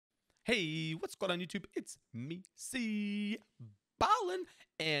Hey, what's going on YouTube? It's me, C. Ballin,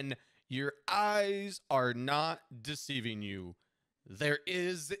 and your eyes are not deceiving you. There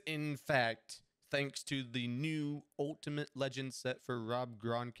is, in fact, thanks to the new Ultimate Legend set for Rob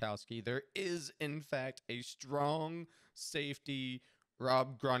Gronkowski, there is, in fact, a strong safety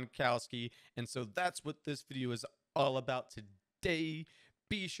Rob Gronkowski, and so that's what this video is all about today.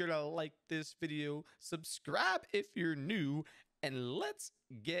 Be sure to like this video, subscribe if you're new, and let's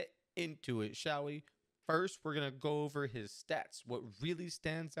get into it, shall we? First, we're going to go over his stats. What really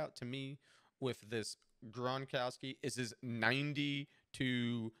stands out to me with this Gronkowski is his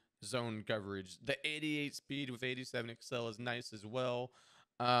 92 zone coverage. The 88 speed with 87 excel is nice as well.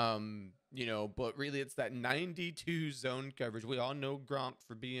 But really it's that 92 zone coverage. We all know Gronk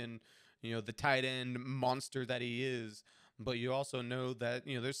for being, the tight end monster that he is. But you also know that,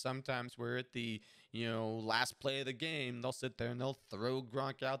 there's sometimes where at the, last play of the game, they'll sit there and they'll throw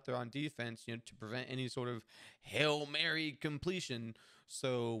Gronk out there on defense, to prevent any sort of Hail Mary completion.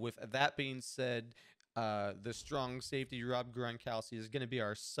 So with that being said, the strong safety Rob Gronkowski is going to be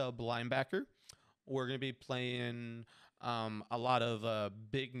our sub linebacker. We're going to be playing a lot of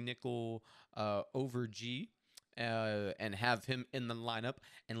big nickel over G and have him in the lineup.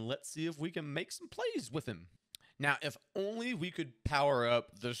 And let's see if we can make some plays with him. Now, if only we could power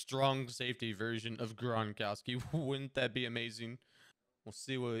up the strong safety version of Gronkowski, wouldn't that be amazing? We'll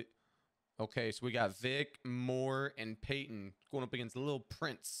see what... Okay, so we got Vic, Moore, and Peyton going up against Little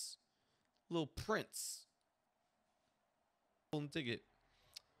Prince. Little Prince. Golden ticket.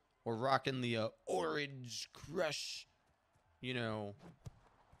 We're rocking the Orange Crush,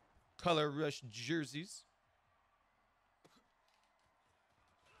 Color Rush jerseys.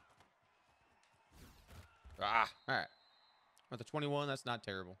 All right. With the 21, that's not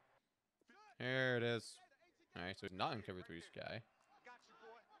terrible. There it is. All right, so it's not in cover 3 sky.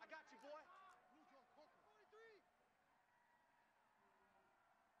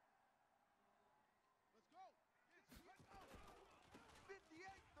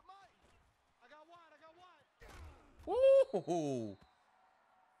 Woo!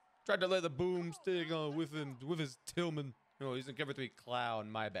 Tried to lay the boomstick on with his Tillman. No, he's in cover 3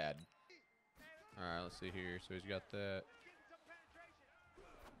 clown. My bad. All right, let's see here. So he's got that.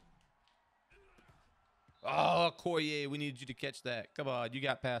 Oh, Koye, we need you to catch that. Come on, you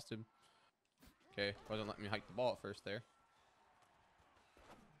got past him. Okay, wasn't letting me hike the ball at first there.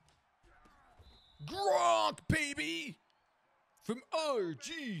 Gronk, baby! From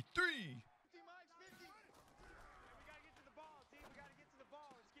RG3.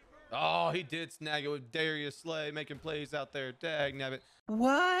 Oh, he did snag it with Darius Slay making plays out there. Dag nabbit.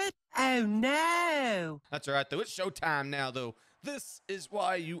 What? Oh, no. That's all right, though. It's showtime now, though. This is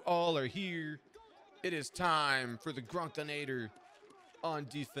why you all are here. It is time for the Gronkinator on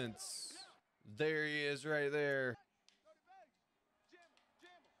defense. There he is right there.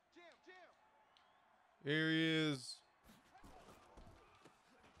 Here he is.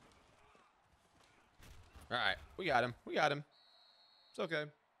 All right, we got him. We got him. It's okay.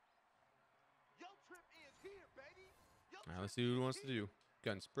 All right, let's see what he wants to do.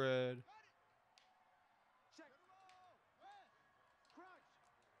 Gun spread.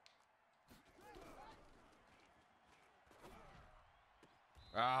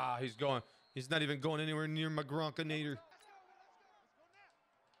 Ah, he's going. He's not even going anywhere near my Gronkinator.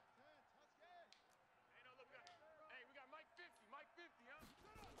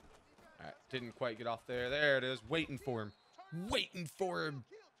 All right, didn't quite get off there. There it is. Waiting for him. Waiting for him.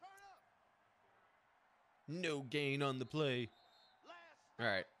 No gain on the play. All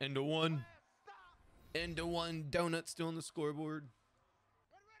right, into one. Into one. Donut still on the scoreboard.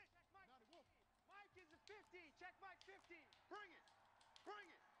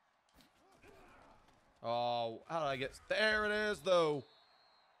 Oh, how did I get... There it is, though.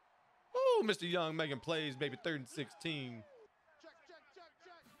 Oh, Mr. Young making plays, baby. 3rd and 16.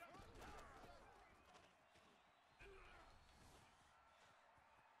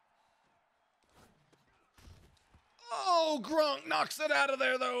 Oh, Gronk knocks it out of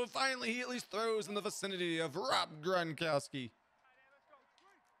there, though. Finally, he at least throws in the vicinity of Rob Gronkowski.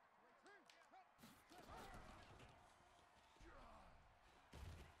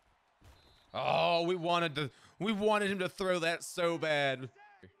 Oh, we wanted him to throw that so bad.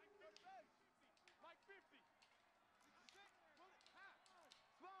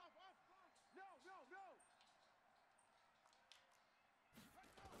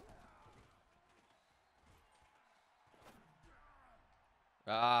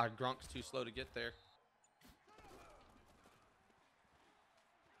 Ah, Gronk's too slow to get there.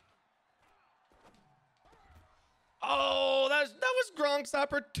 Oh, that was Gronk Gronk's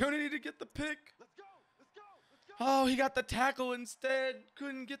opportunity to get the pick. Oh, he got the tackle instead.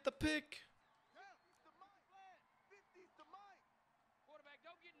 Couldn't get the pick.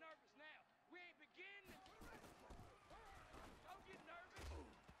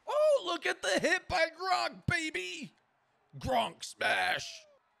 Oh, look at the hit by Gronk, baby. Gronk smash.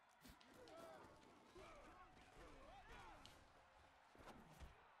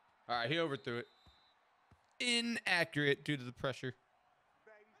 All right, he overthrew it. Inaccurate due to the pressure.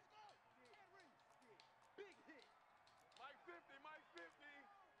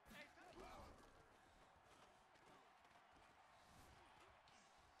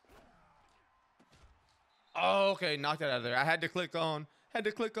 Oh, okay, knocked that out of there. I had to click on. Had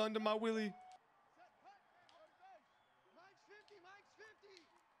to click onto my Willie.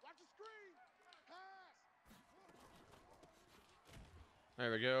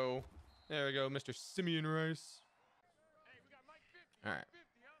 There we go. There we go, Mr. Simeon Rice. All right.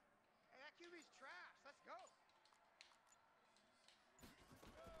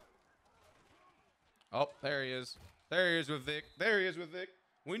 Oh, there he is. There he is with Vic. There he is with Vic.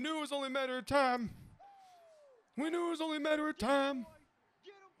 We knew it was only a matter of time. We knew it was only a matter of time.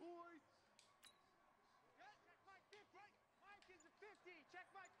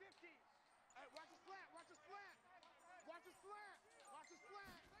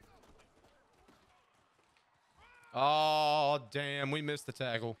 Oh, damn. We missed the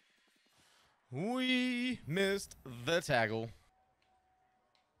tackle. We missed the tackle.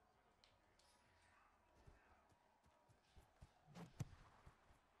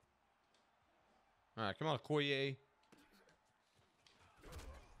 All right, come on, Okoye.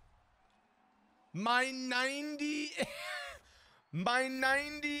 My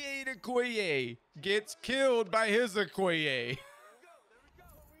 98 Okoye gets killed by his Okoye.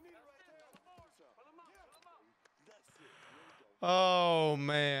 Oh,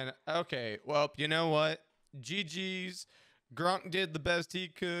 man. Okay, well, you know what? GG's. Gronk did the best he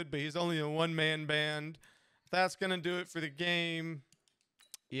could, but he's only a one-man band. That's going to do it for the game.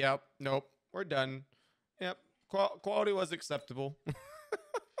 Yep, nope, we're done. Yep, quality was acceptable.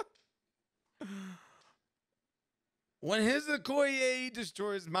 When his Okoye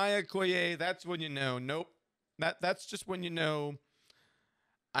destroys my Okoye, that's when you know. Nope, that's just when you know.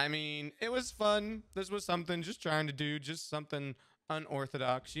 I mean, it was fun. This was something just trying to do, just something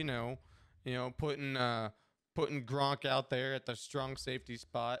unorthodox, you know, putting Gronk out there at the strong safety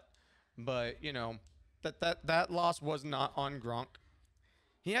spot. But, you know, that loss was not on Gronk.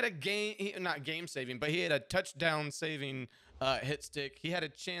 He had a not game saving, but he had a touchdown saving hit stick. He had a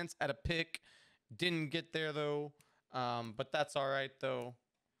chance at a pick. Didn't get there though. But that's all right though.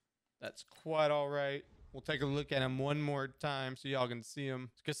 That's quite all right. We'll take a look at him one more time so y'all can see him.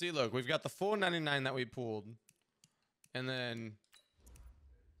 Because see, look, we've got the full 99 that we pulled. And then,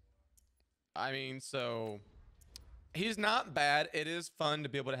 I mean, so he's not bad. It is fun to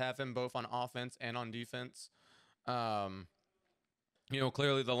be able to have him both on offense and on defense. You know,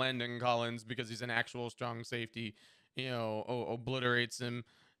 clearly the Landon Collins, because he's an actual strong safety, you know, obliterates him,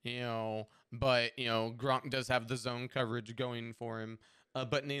 you know. But, you know, Gronk does have the zone coverage going for him.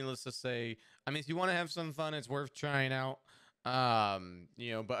 But needless to say, I mean, if you want to have some fun, it's worth trying out.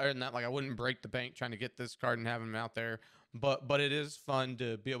 You know, but other than that, like, I wouldn't break the bank trying to get this card and have him out there. But it is fun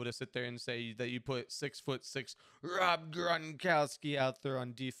to be able to sit there and say that you put 6'6" Rob Gronkowski out there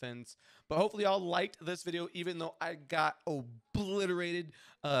on defense. But hopefully y'all liked this video, even though I got obliterated.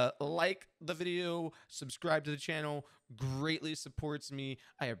 Like the video, subscribe to the channel. Greatly supports me.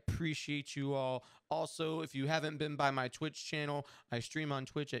 I appreciate you all. Also, if you haven't been by my Twitch channel, I stream on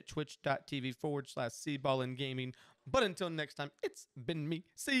Twitch at twitch.tv/cballingaming. But until next time, it's been me,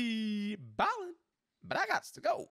 C Ballin. But I got to go.